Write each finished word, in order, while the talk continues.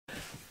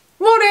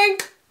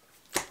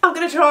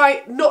going to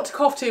try not to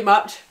cough too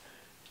much.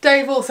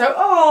 Dave also,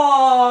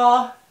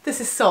 oh, this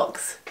is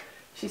Socks.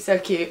 She's so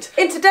cute.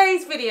 In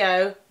today's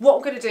video, what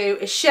I'm going to do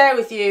is share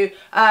with you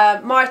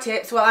my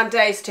tips, well, and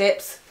Dave's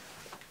tips,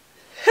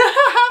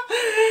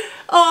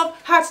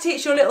 of how to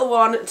teach your little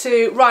one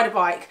to ride a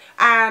bike.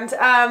 And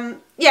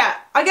yeah,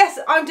 I guess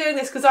I'm doing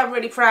this because I'm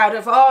really proud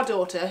of our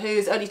daughter,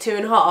 who's only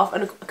 2.5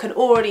 and can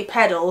already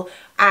pedal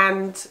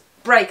and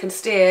brake and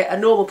steer a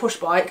normal push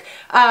bike.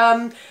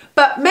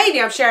 But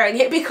mainly I'm sharing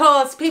it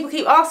because people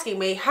keep asking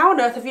me, how on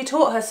earth have you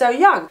taught her so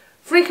young?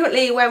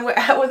 Frequently when we're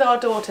out with our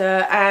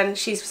daughter and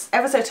she's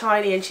ever so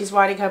tiny and she's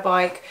riding her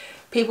bike,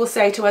 people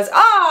say to us,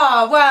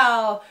 ah,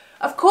 well,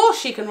 of course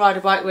she can ride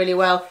a bike really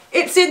well.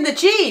 It's in the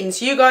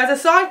genes, you guys are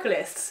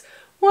cyclists.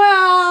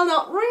 Well,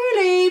 not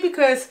really,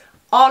 because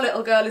our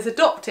little girl is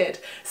adopted.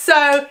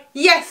 So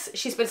yes,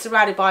 she's been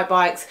surrounded by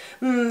bikes.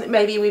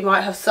 Maybe we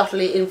might have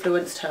subtly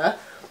influenced her,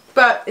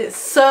 but it's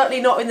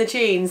certainly not in the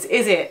genes,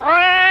 is it?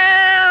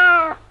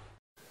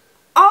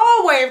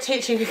 Our way of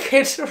teaching a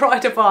kid to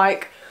ride a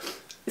bike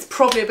is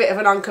probably a bit of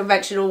an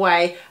unconventional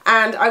way,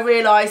 and I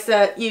realise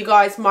that you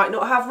guys might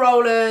not have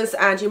rollers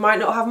and you might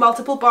not have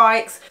multiple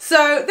bikes,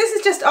 so this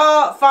is just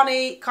our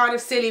funny kind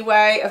of silly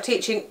way of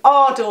teaching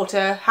our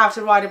daughter how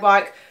to ride a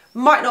bike.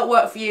 Might not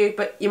work for you,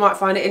 but you might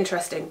find it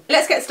interesting.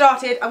 Let's get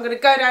started. I'm going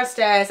to go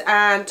downstairs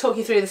and talk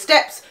you through the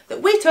steps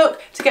that we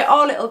took to get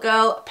our little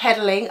girl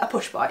pedalling a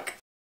push bike.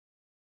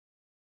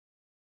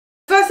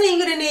 First thing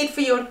you're going to need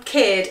for your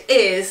kid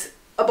is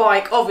a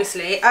bike,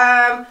 obviously.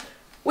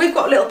 We've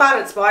got a little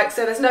balance bike,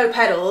 so there's no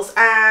pedals,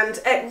 and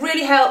it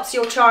really helps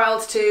your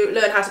child to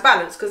learn how to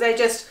balance because they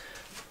just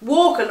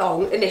walk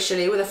along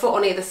initially with a foot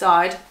on either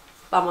side,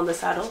 bum on the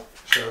saddle.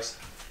 Cheers.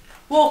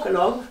 Walk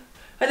along,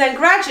 and then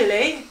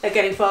gradually they're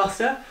getting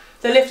faster.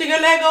 They're lifting a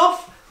leg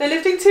off, they're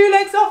lifting 2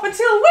 legs off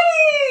until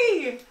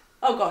whee!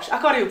 Oh gosh,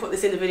 I can't even put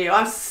this in the video.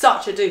 I'm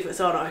such a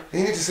doofus, aren't I?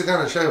 You need to sit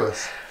down and show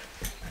us.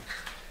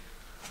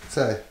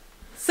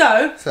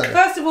 So,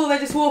 first of all, they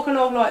just walk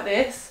along like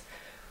this.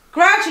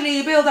 Gradually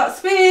you build up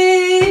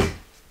speed.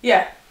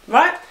 Yeah,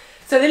 right?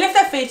 So they lift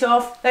their feet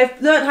off, they've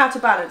learned how to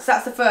balance,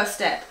 that's the first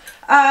step.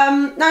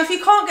 Now if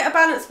you can't get a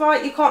balance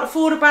bike, you can't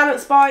afford a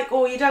balance bike,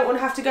 or you don't want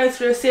to have to go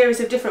through a series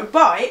of different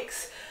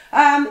bikes,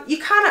 you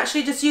can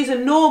actually just use a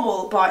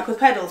normal bike with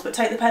pedals, but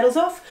take the pedals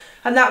off,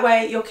 and that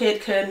way your kid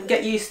can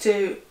get used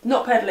to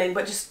not pedaling,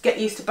 but just get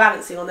used to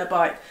balancing on their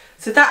bike.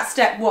 So that's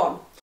step one.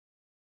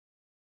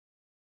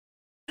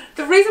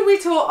 The reason we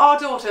taught our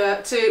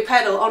daughter to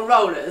pedal on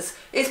rollers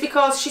is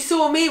because she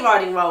saw me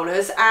riding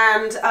rollers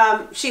and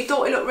she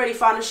thought it looked really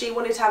fun and she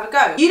wanted to have a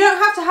go. You don't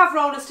have to have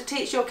rollers to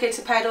teach your kid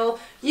to pedal.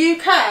 You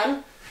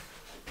can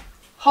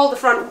hold the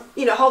front,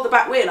 hold the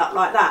back wheel up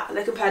like that and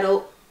they can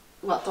pedal,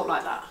 well, not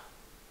like that.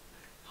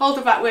 Hold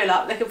the back wheel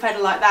up, they can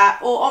pedal like that.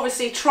 Or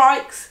obviously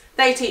trikes,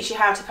 they teach you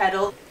how to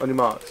pedal. on your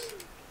marks,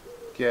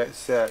 get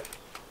set,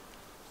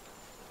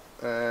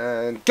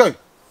 and go!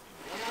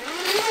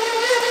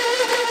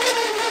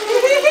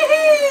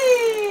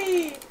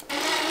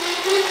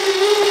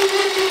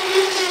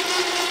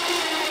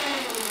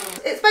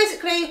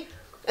 Basically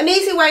an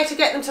easy way to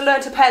get them to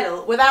learn to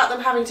pedal without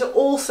them having to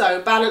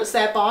also balance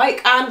their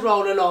bike and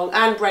roll along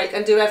and brake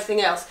and do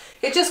everything else.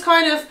 It just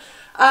kind of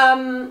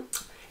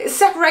it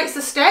separates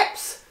the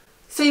steps.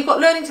 So you've got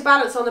learning to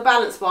balance on the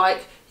balance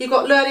bike, you've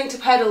got learning to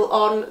pedal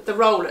on the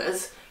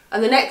rollers,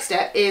 and the next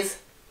step is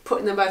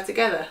putting them both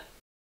together.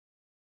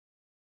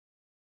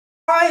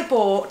 I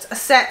bought a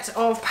set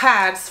of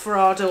pads for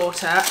our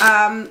daughter.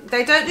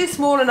 They don't do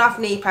small enough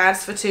knee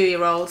pads for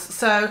 2-year-olds,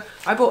 so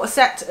I bought a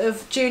set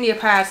of junior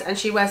pads and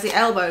she wears the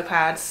elbow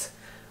pads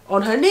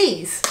on her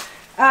knees.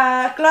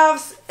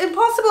 Gloves,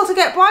 impossible to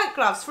get bike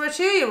gloves for a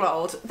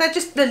 2-year-old. They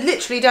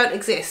literally don't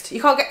exist. You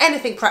can't get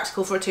anything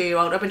practical for a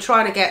 2-year-old. I've been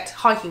trying to get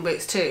hiking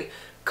boots too.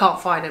 Can't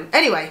find them.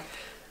 Anyway,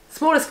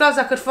 smallest gloves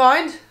I could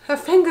find. Her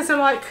fingers are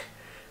like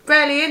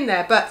barely in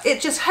there, but it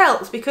just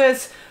helps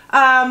because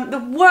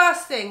the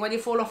worst thing when you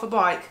fall off a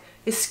bike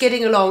is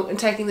skidding along and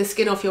taking the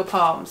skin off your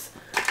palms.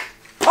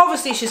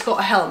 Obviously she's got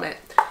a helmet.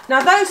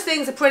 Now those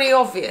things are pretty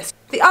obvious.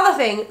 The other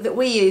thing that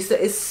we use that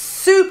is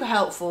super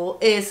helpful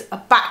is a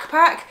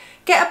backpack.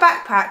 Get a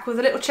backpack with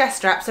a little chest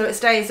strap so it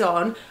stays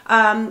on.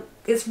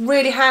 It's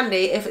really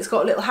handy if it's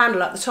got a little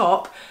handle at the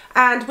top.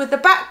 And with the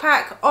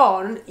backpack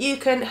on, you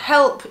can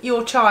help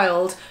your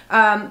child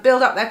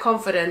build up their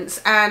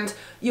confidence, and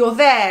you're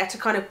there to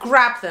kind of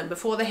grab them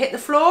before they hit the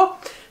floor.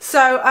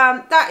 So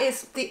that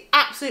is the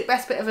absolute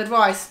best bit of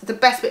advice. The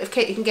best bit of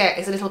kit you can get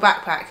is a little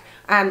backpack.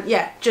 And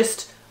yeah,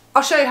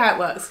 I'll show you how it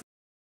works.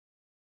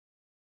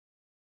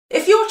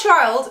 If your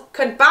child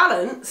can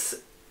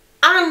balance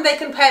and they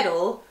can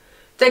pedal,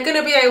 they're going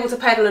to be able to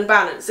pedal and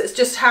balance. It's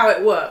just how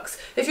it works.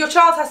 If your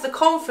child has the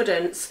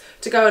confidence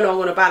to go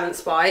along on a balance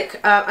bike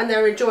and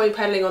they're enjoying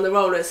pedaling on the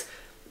rollers,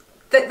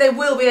 they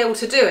will be able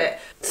to do it.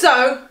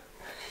 So,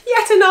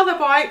 yet another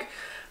bike.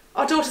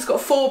 Our daughter's got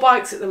 4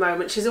 bikes at the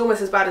moment. She's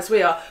almost as bad as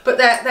we are, but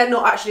they're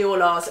not actually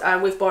all ours,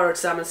 and we've borrowed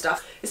some and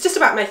stuff. It's just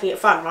about making it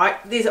fun, right?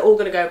 These are all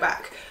going to go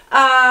back.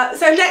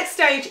 So next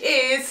stage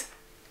is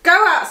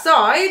go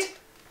outside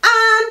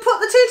and put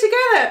the two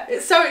together.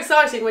 It's so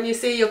exciting when you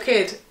see your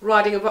kid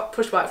riding a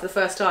push bike for the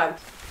first time.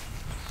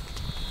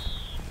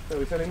 So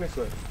we're turning this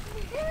way.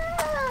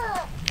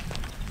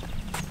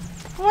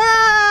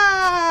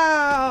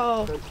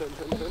 Wow! Turn.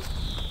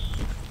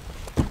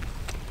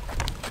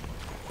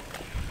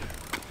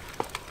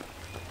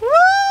 Woo-hoo!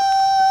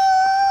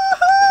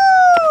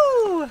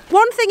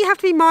 One thing you have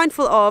to be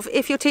mindful of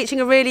if you're teaching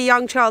a really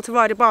young child to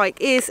ride a bike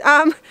is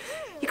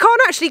you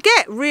can't actually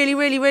get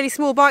really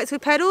small bikes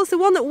with pedals. The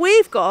one that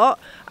we've got,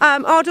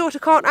 our daughter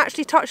can't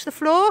actually touch the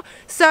floor,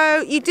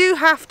 so you do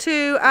have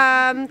to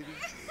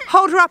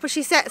hold her up as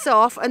she sets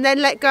off and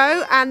then let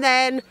go, and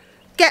then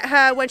get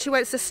her when she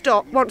wants to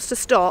stop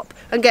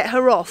and get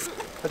her off.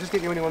 I'll just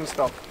get you when you want to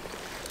stop.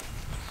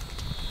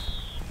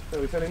 So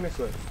we're turning this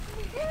way.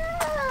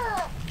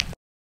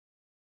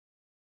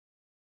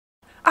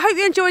 I hope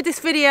you enjoyed this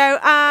video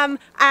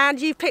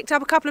and you've picked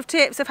up a couple of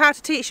tips of how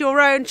to teach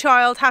your own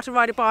child how to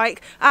ride a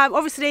bike.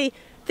 Obviously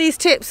these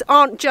tips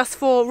aren't just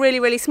for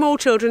really small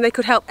children, they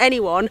could help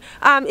anyone.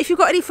 If you've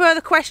got any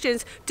further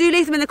questions, do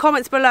leave them in the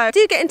comments below.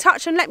 Do get in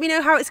touch and let me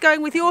know how it's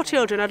going with your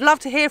children. I'd love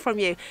to hear from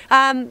you.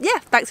 Yeah,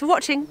 thanks for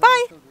watching.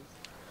 Bye!